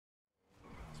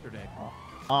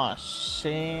Oh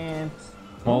shit.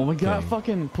 Oh, we got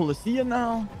fucking policia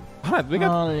now. Alright, we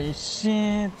got. Holy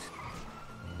shit.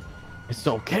 It's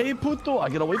okay, puto. I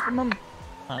get away from them.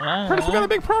 Curtis, we got a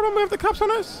big problem. We have the cops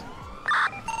on us.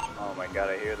 Oh my god,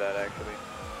 I hear that actually.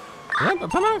 Yeah,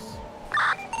 that's on us.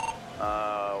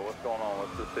 What's going on?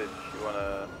 What's the pitch? You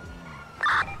wanna...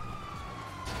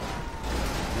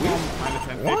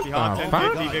 What the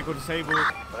fuck? Vehicle disabled.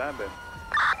 What happened?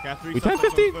 Got 3 we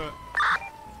 1050?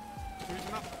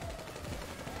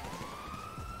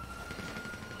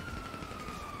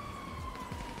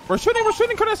 We're shooting.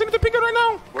 Curtis, I need to pick it right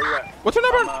now. Where you at? What's your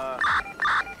number?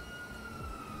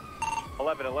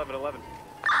 11.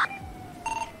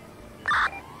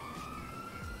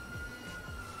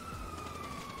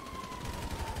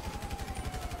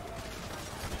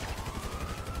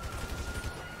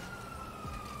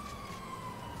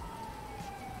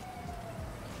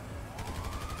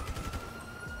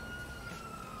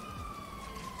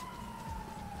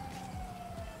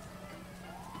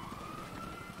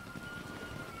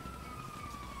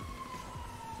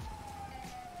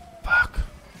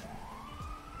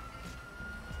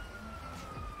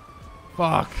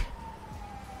 Fuck.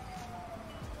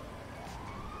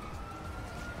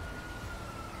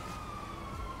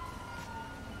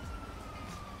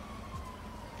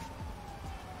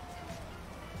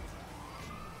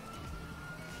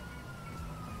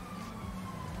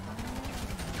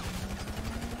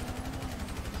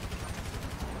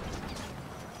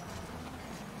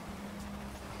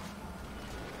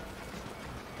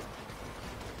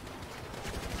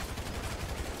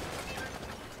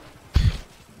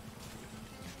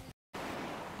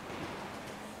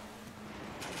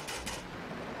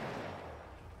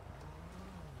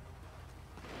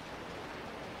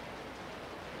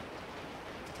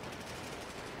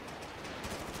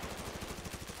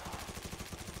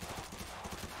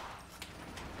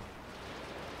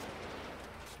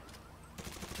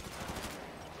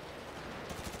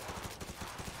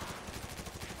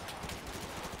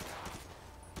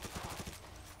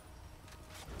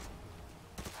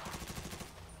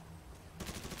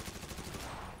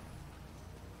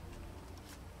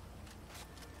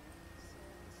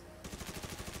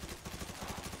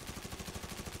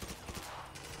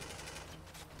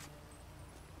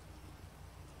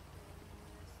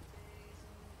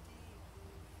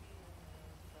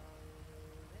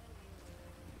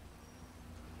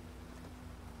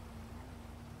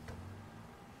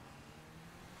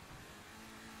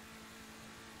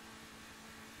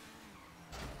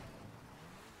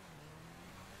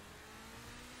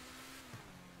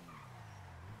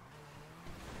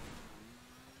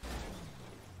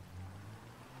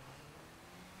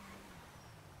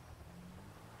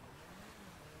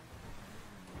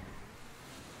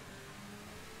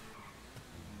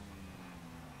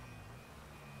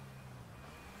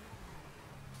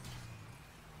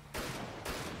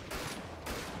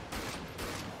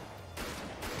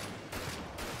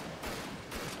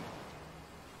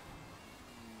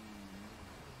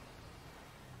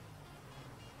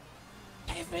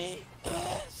 Save me!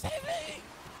 Save me!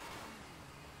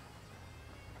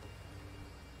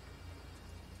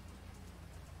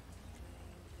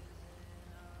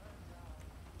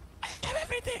 I have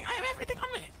everything! I have everything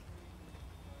on me!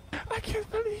 I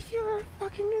can't believe you're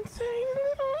fucking insane!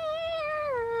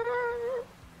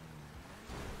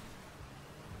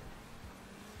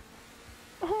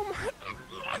 Oh my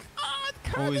god!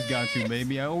 Always got you,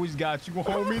 baby. I always got you,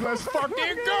 homie. Let's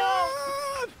fucking go!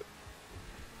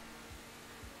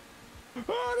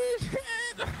 Holy shit!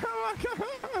 Oh my god!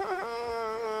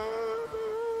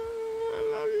 I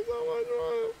love you so much, bro.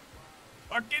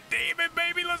 Fucking demon,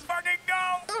 baby. Let's fucking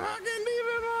go! Fucking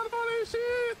demon, man. Holy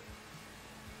shit!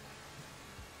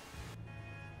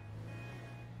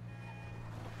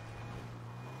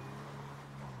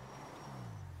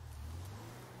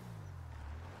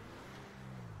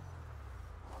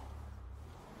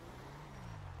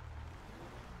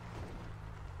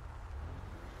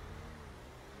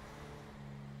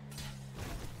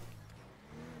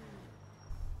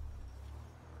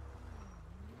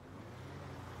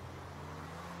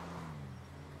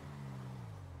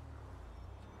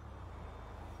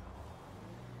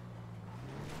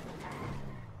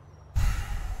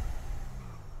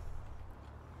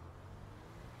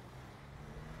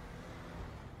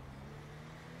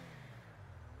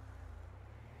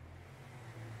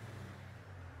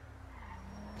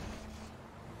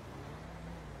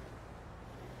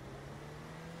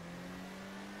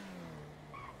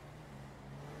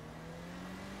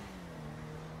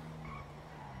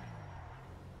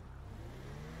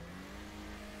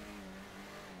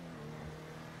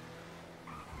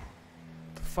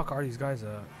 The fuck are these guys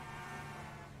at?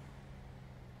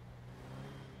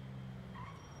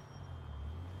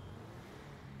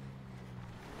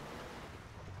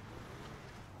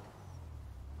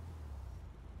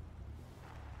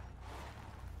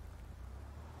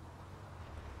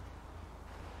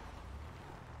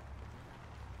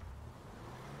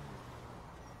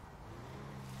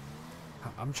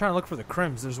 I'm trying to look for the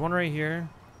crims. There's one right here.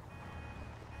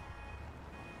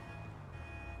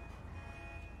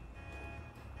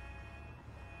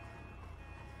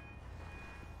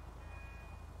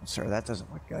 Sir, that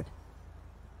doesn't look good.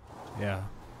 Yeah.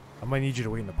 I might need you to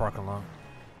wait in the parking lot.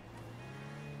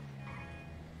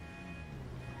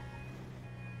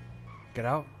 Get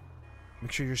out.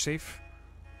 Make sure you're safe.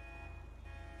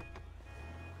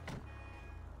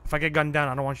 If I get gunned down,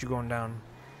 I don't want you going down.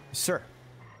 Sir.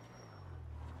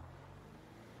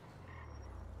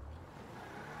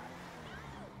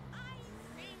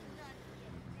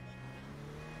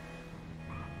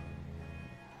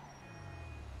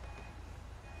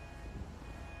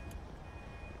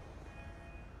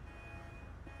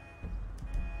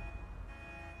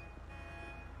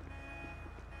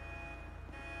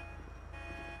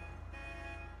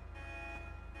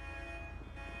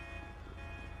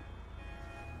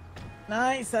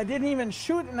 Nice. I didn't even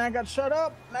shoot and I got shut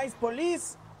up. Nice,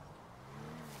 police.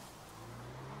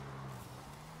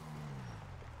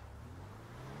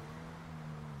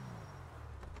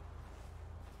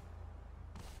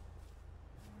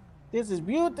 This is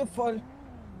beautiful.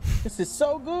 This is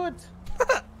so good.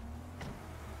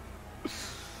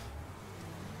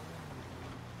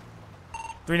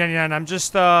 $3.99. I'm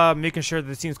just making sure that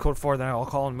the team's code 4. Then I'll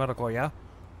call in medical. Yeah.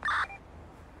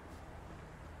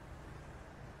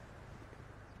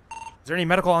 Is there any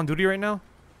medical on duty right now?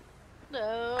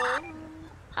 No.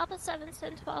 How about 7,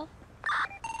 10, 12?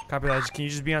 Copy that. Can you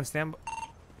just be on stand?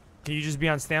 Can you just be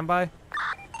on standby?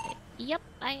 Yep,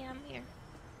 I am here.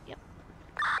 Yep.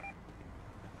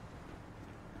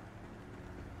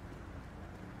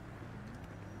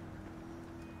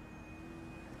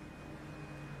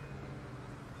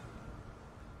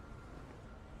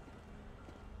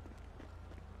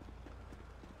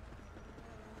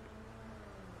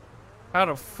 How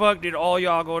the fuck did all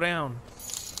y'all go down?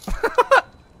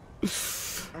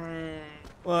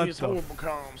 What Use the horrible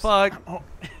comms. fuck?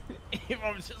 If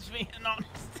I'm just being honest.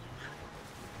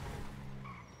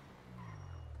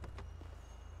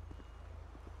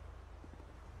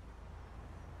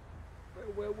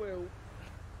 Well.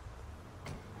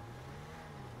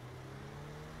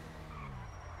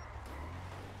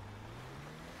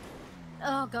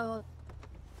 Oh god.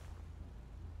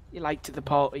 You're late to the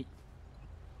party.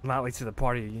 Not late to the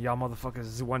party. Y'all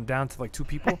motherfuckers went down to like 2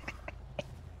 people.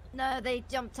 No, they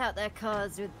jumped out their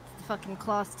cars with fucking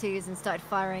class 2s and started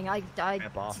firing. I'd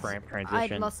off-ramp I'd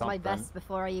transition, lost my something. vest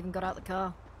before I even got out the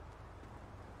car.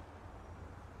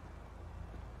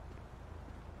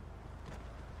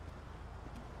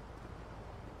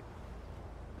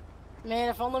 Man,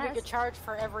 if only we could charge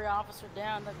for every officer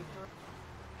down, that'd be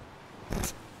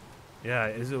great. Yeah,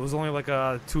 it was only like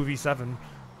a 2v7.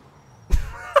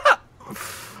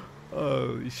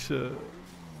 Holy shit.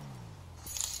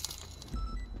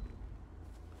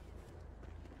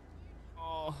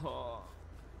 Oh.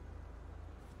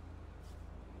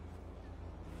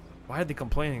 Why are they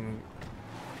complaining?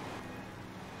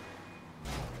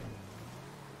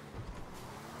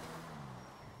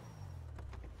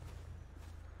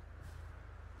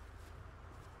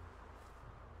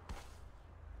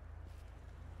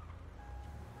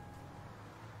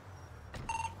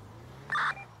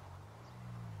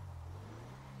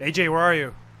 AJ, where are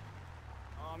you?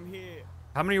 I'm here.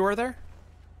 How many were there?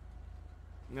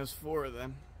 There's 4 of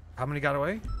them. How many got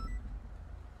away?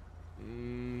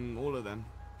 All of them.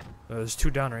 There's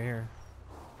 2 down right here.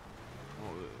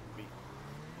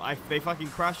 They fucking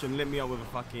crashed and lit me up with a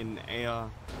fucking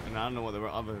AR, and I don't know what the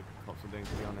other cops were doing,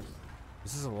 to be honest.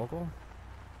 This is a local?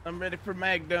 I'm ready for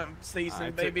mag dump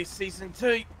season, baby. Season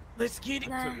 2. Let's get it.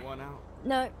 Took one out.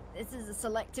 No, this is a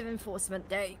selective enforcement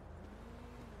day.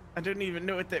 I don't even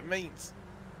know what that means.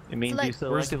 It means you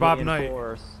Where's Bob selectively Knight?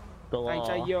 enforce the law.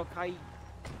 AJ, you okay?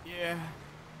 Yeah.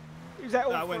 Is that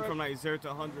I went from like 0 to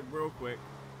 100 real quick.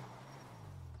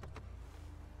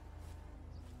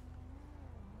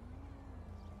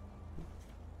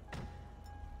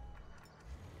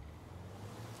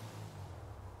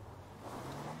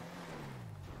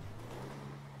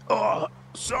 Oh,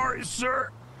 sorry,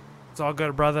 sir. It's all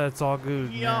good, brother. It's all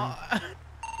good. Yeah.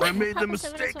 I made the Papa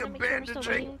mistake Seven, of make sure we're still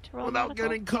bandaging. waiting to roll Without medical.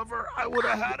 getting cover, I would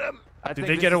have had him. Did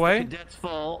they get away? Cadet's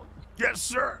fault. Yes,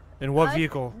 sir. In what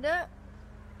vehicle? No.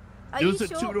 Are It you was a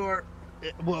sure? 2-door.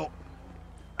 Well,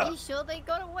 Are you sure they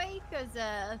got away? Cause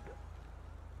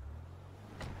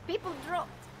people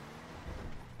dropped.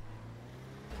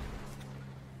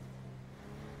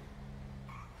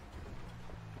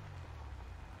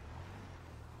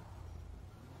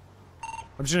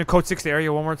 I'm just gonna code 6 the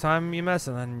area one more time, EMS,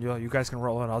 and then you guys can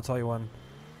roll in. I'll tell you when.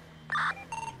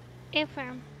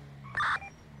 Affirm.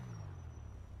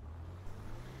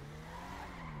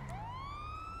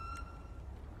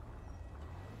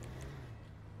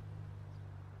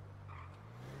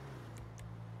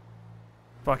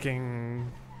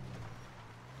 Fucking.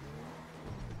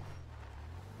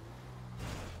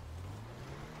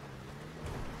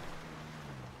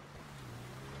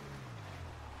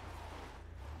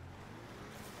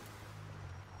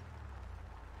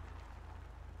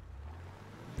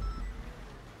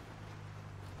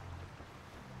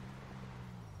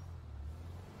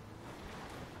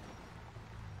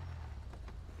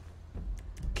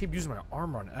 Keep using my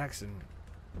armor on accident.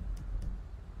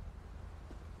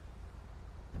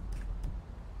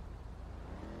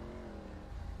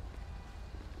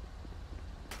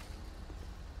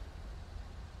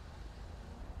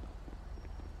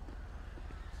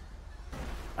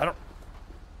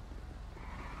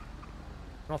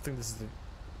 I don't think this is the.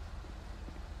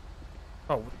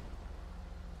 Oh.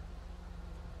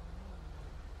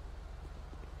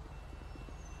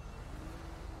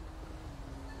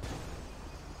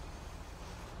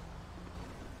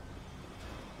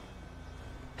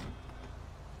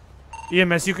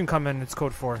 EMS, you can come in. It's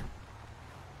code 4.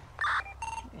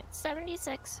 It's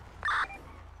 76.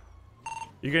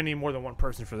 You're gonna need more than one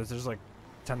person for this. There's like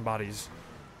 10 bodies.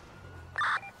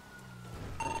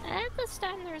 At this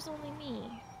time, there's only me.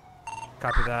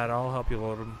 Copy that. I'll help you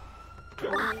load them.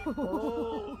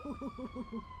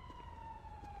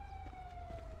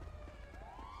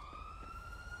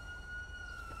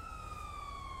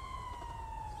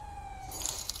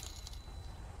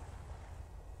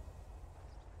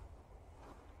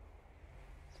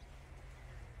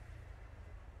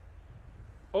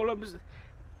 All I'm just...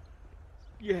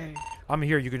 Yay. I'm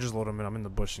here. You can just load them in. I'm in the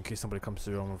bush in case somebody comes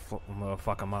through. I'm gonna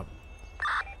fuck them up.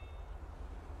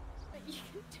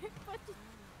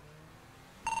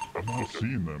 I'm not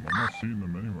seeing them. I'm not seeing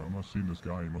them anywhere. I'm not seeing this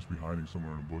guy. He must be hiding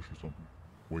somewhere in a bush or something.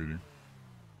 Waiting.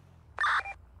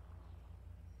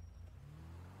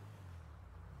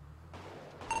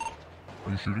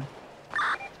 Are you shooting?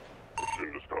 I'm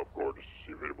shooting this cop car just to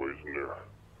see if anybody's in there.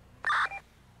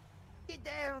 Get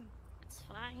down. It's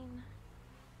fine.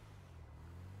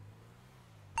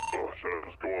 Oh, should I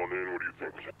just go on in? What do you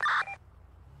think?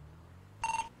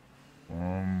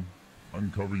 I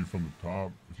can cover you from the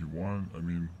top if you want. I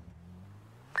mean,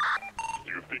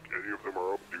 Do you think any of them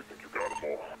are up? Do you think you got them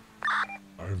all?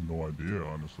 I have no idea,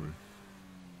 honestly.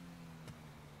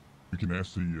 You can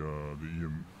ask the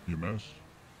EMS.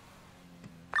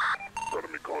 Try to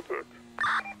make contact.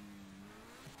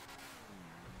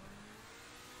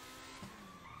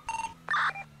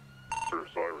 There are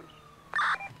sirens.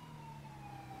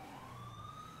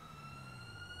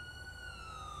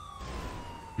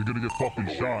 You're gonna get fucking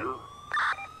Over shot. here?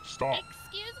 Stop.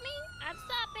 Excuse me? I'm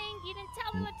stopping. You didn't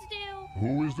tell me what to do.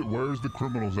 Who is the? Where is the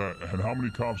criminals at? And how many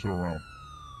cops are around?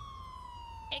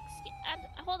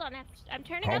 Hold on. I'm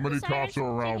turning How up many the sirens cops are to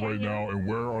around hear right you. now? And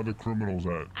where are the criminals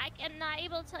at? I am not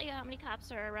able to tell you how many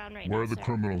cops are around right Where now, are the sir.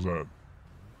 criminals at?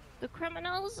 The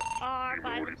criminals are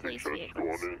by What the do you think? police Should I just go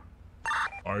on vehicles.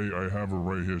 in? I have her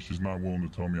right here. She's not willing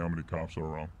to tell me how many cops are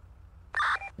around.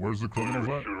 Where's the criminals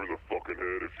at? Shoot her in the fucking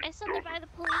head if she I said they're by the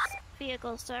police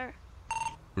vehicles, sir.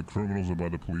 The criminals are by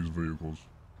the police vehicles.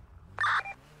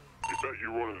 Is that you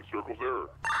running in circles there?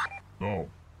 No.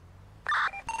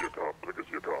 See a cop. I can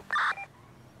see a cop.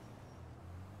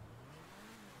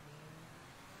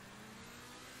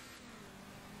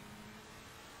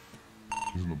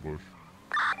 He's in the bush.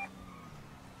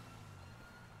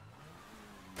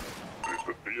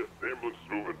 The ambulance is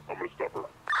moving. I'm gonna stop her.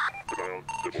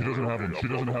 She doesn't have them. She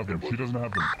doesn't have them. She doesn't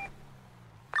have them.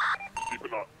 Keep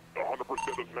it up. 100%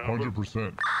 doesn't have them.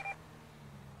 100%.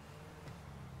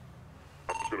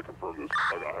 I'm just gonna confirm this.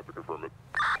 I have to confirm it.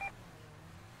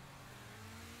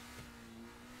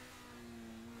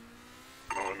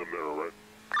 I'm in the mirror,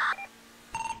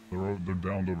 right? They're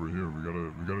downed over here. We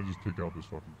gotta just take out this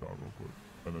fucking cop real quick,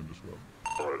 and then just go.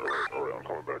 Alright, I'm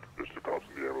coming back. There's 2 cops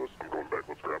in the ambulance. I'm going back.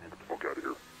 Let's grab them. Get the fuck out of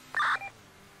here.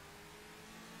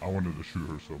 I wanted to shoot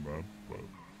her so bad, but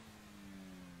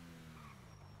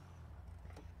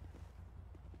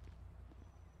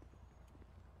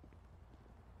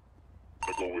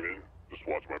I'm going in. Just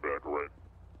watch my back, alright?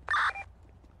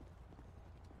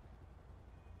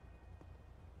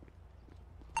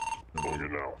 I'm going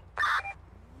in now.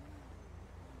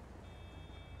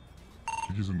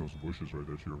 he's in those bushes right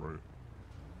there to your right.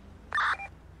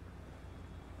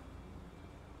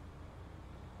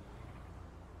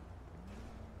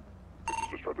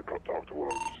 Just tried to talk to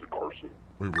him. He said Carson.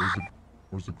 Wait,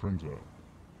 where's the crims at?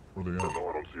 Where they No, at? I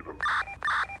don't see them.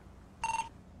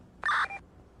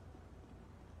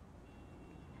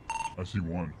 I see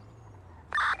one.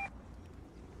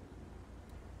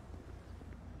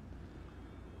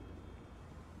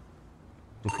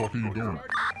 The fuck are you doing?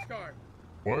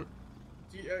 What?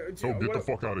 No, get the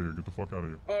fuck out of here. Get the fuck out of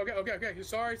here. Oh, okay.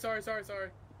 Sorry.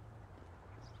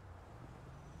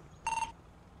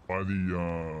 By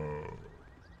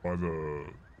the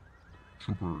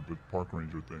trooper, the park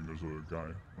ranger thing, there's a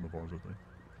guy, one of ours, I think.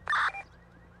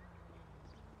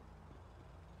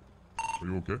 Are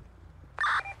you okay?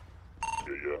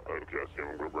 Yeah, okay, I see him.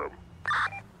 I'm gonna grab him.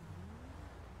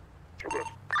 Come back.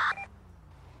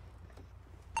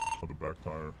 Oh, the back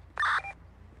tire.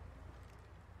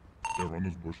 Yeah, run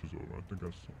those bushes over. I think I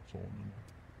saw him in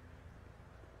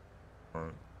there.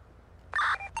 Alright.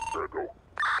 There, go.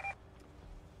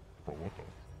 Bro, what the?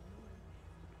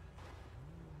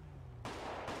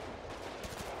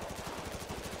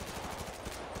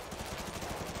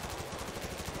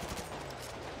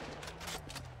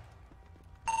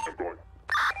 I'm going.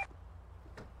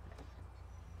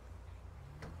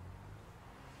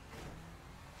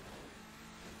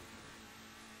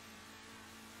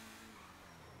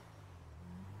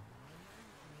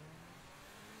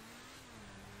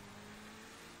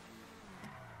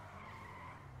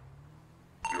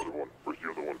 The other one. Where's the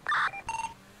other one?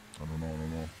 I don't know.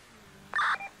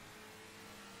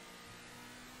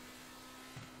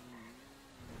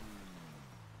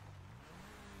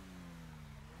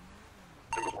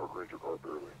 In the park ranger car,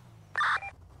 barely.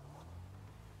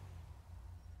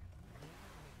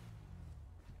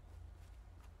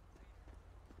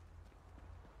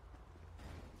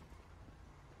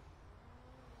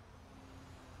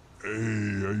 Hey,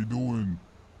 how you doing?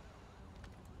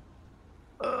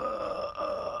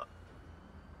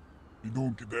 You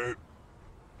doing, cadet?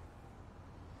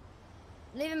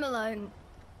 Leave him alone.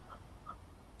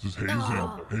 Just hazing,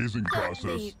 No, hazing Don't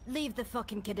process. leave the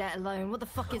fucking cadet alone. What the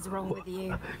fuck is wrong with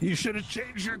you? You should have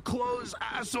changed your clothes,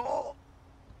 asshole.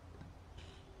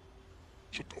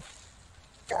 Shut the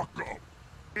fuck up.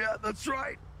 Yeah, that's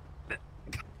right. Let's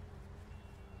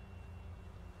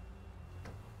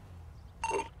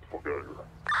fuck out of here.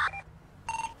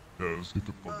 Yeah, let's get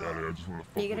the fuck out of here. I just want to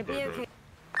fuck You're gonna with be that okay. guy.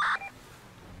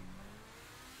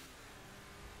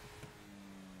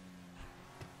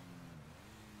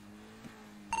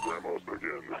 Grandma's back in.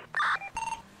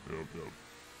 Yep.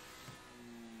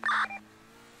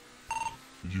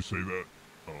 Did you say that?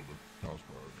 Oh, the house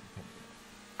priority.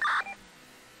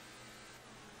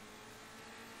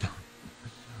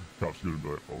 Cops gonna be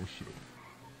like, oh shit.